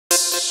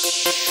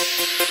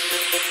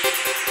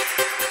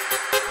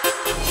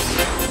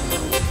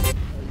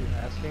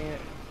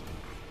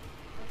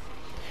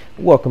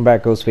Welcome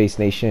back, Ghostface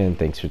Nation.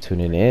 Thanks for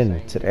tuning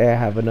in. Today I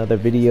have another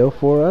video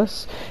for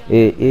us.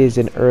 It is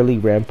an early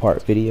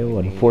Rampart video.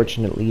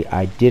 Unfortunately,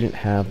 I didn't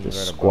have the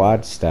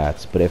squad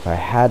stats, but if I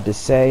had to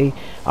say,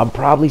 I'm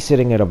probably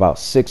sitting at about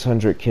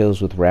 600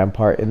 kills with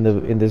Rampart in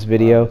this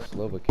video.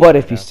 But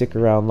if you stick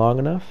around long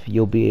enough,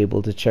 you'll be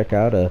able to check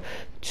out a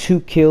 2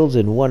 kills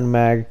in 1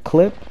 mag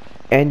clip,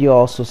 and you'll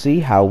also see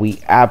how we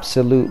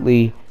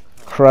absolutely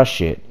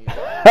crush it.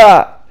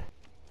 Ha!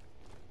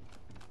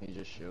 He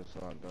just shield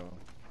swap though.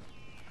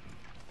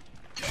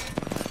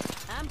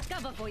 I'm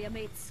cover for you,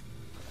 mates.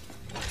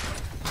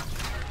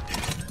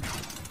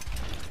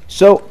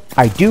 So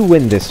I do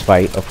win this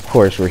fight. Of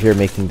course, we're here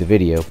making the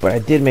video, but I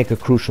did make a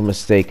crucial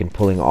mistake in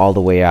pulling all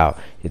the way out.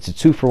 It's a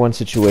 2-for-1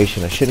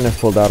 situation. I shouldn't have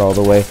pulled out all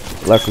the way.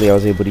 Luckily, I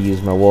was able to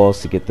use my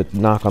walls to get the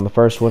knock on the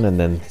first one, and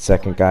then the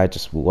second guy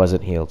just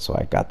wasn't healed, so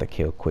I got the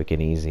kill quick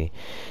and easy.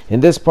 In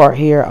this part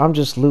here, I'm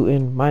just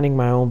looting, minding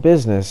my own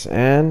business,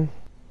 and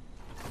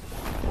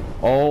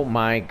oh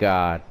my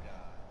god.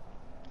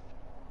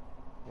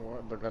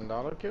 What, the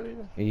Gondola kill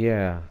you?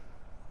 Yeah.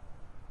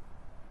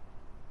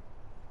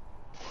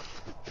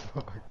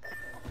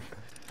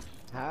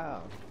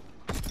 How?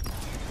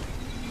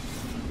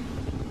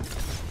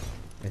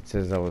 It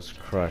says I was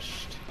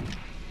crushed.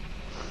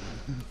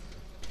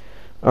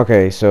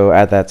 Okay, so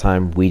at that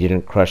time we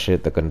didn't crush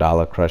it, the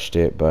Gondola crushed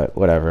it, but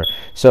whatever.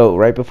 So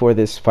right before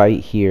this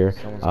fight here,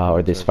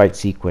 or this fight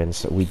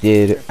sequence, we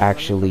did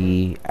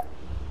actually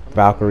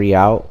Valkyrie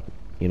out.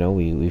 You know,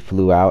 we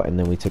flew out and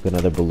then we took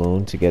another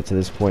balloon to get to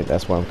this point.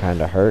 That's why I'm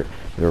kind of hurt.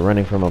 We were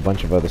running from a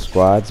bunch of other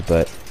squads,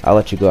 but I'll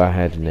let you go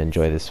ahead and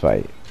enjoy this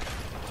fight.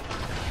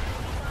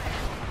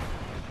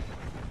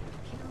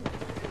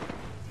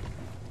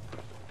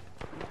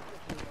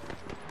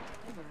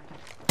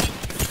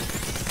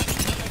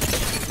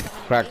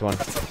 Cracked one.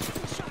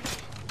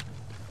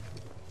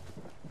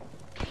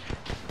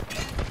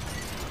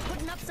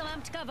 Putting up some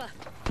amped cover.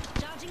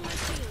 Charging my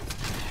shield.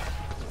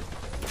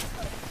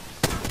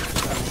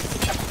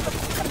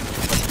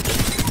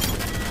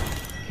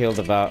 Killed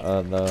about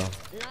the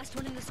Last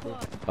one in the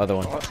squad. other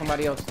one. Oh,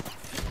 somebody else.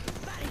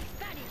 Batty,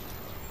 batty.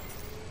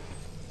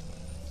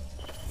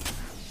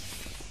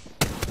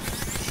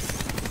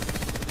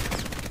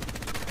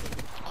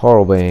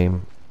 Horrible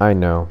aim. I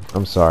know.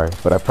 I'm sorry,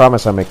 but I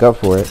promise I'll make up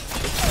for it.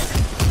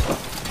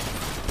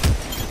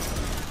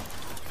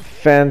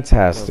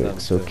 Fantastic.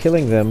 So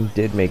killing them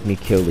did make me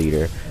kill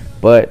leader,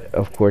 but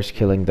of course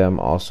killing them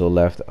also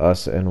left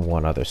us and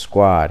one other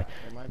squad.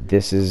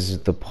 This is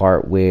the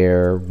part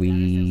where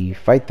we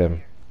fight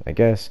them, I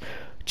guess.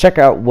 Check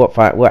out what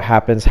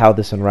happens, how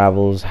this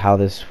unravels, how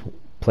this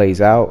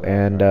plays out,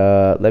 and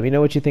let me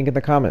know what you think in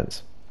the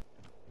comments.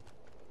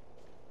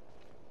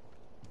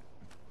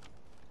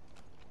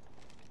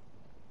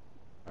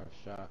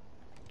 Shot.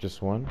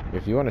 Just one?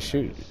 If you want to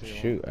shoot,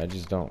 shoot. I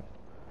just don't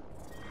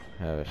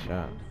have a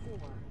shot.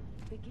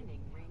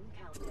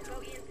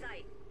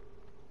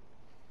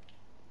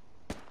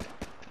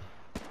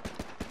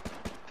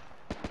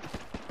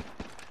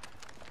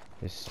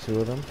 There's 2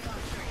 of them.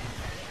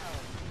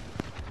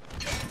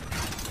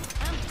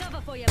 I'm cover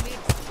for you, mates.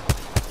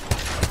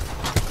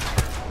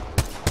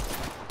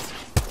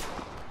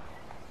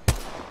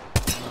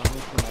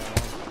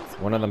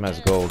 One of them has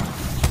gold. 2?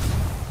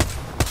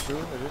 It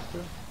is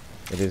 2?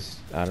 It is,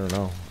 I don't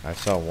know. I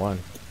saw one.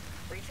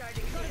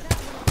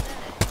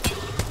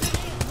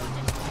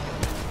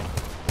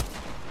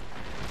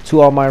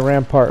 To all my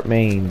Rampart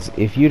mains,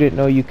 if you didn't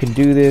know you can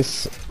do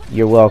this,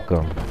 you're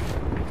welcome.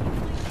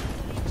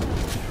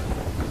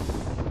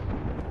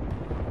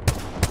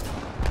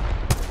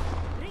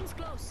 Rings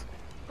close.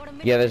 Got a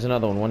Yeah, there's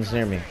another one. One's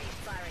near me.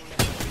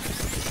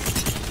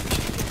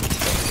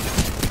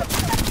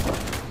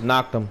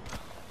 Knocked him.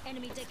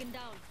 enemy taken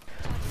down.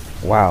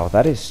 Wow,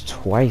 that is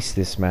twice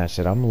this match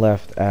that I'm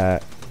left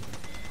at.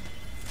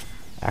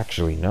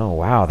 Actually, no.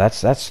 Wow,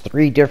 that's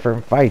 3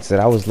 different fights that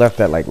I was left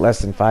at like less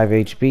than 5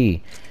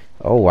 HP.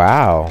 Oh,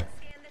 wow.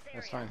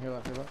 That's fine. Heal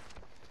up, heal up.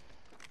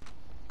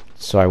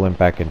 So I went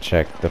back and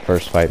checked. The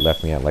first fight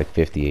left me at like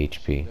 50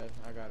 HP.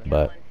 I got it.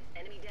 But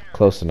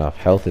close enough.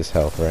 Health is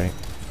health, right?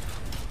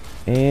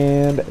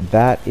 And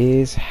that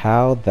is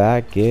how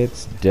that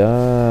gets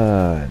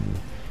done.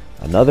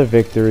 Another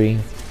victory.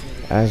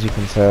 As you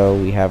can tell,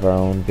 we have our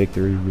own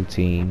victory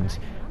routines,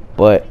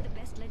 but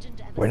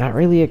we're not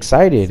really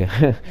excited.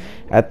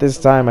 At this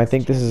time, I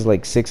think this is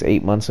like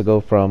 6-8 months ago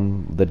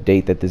from the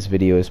date that this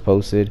video is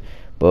posted,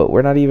 but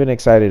we're not even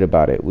excited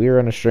about it. We're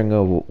on a string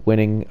of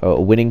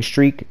winning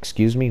streak,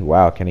 excuse me.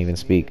 Wow, can't even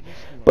speak.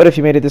 But if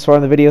you made it this far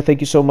in the video, thank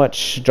you so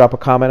much. Drop a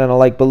comment and a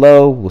like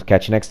below. We'll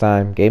catch you next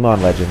time. Game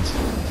on, legends.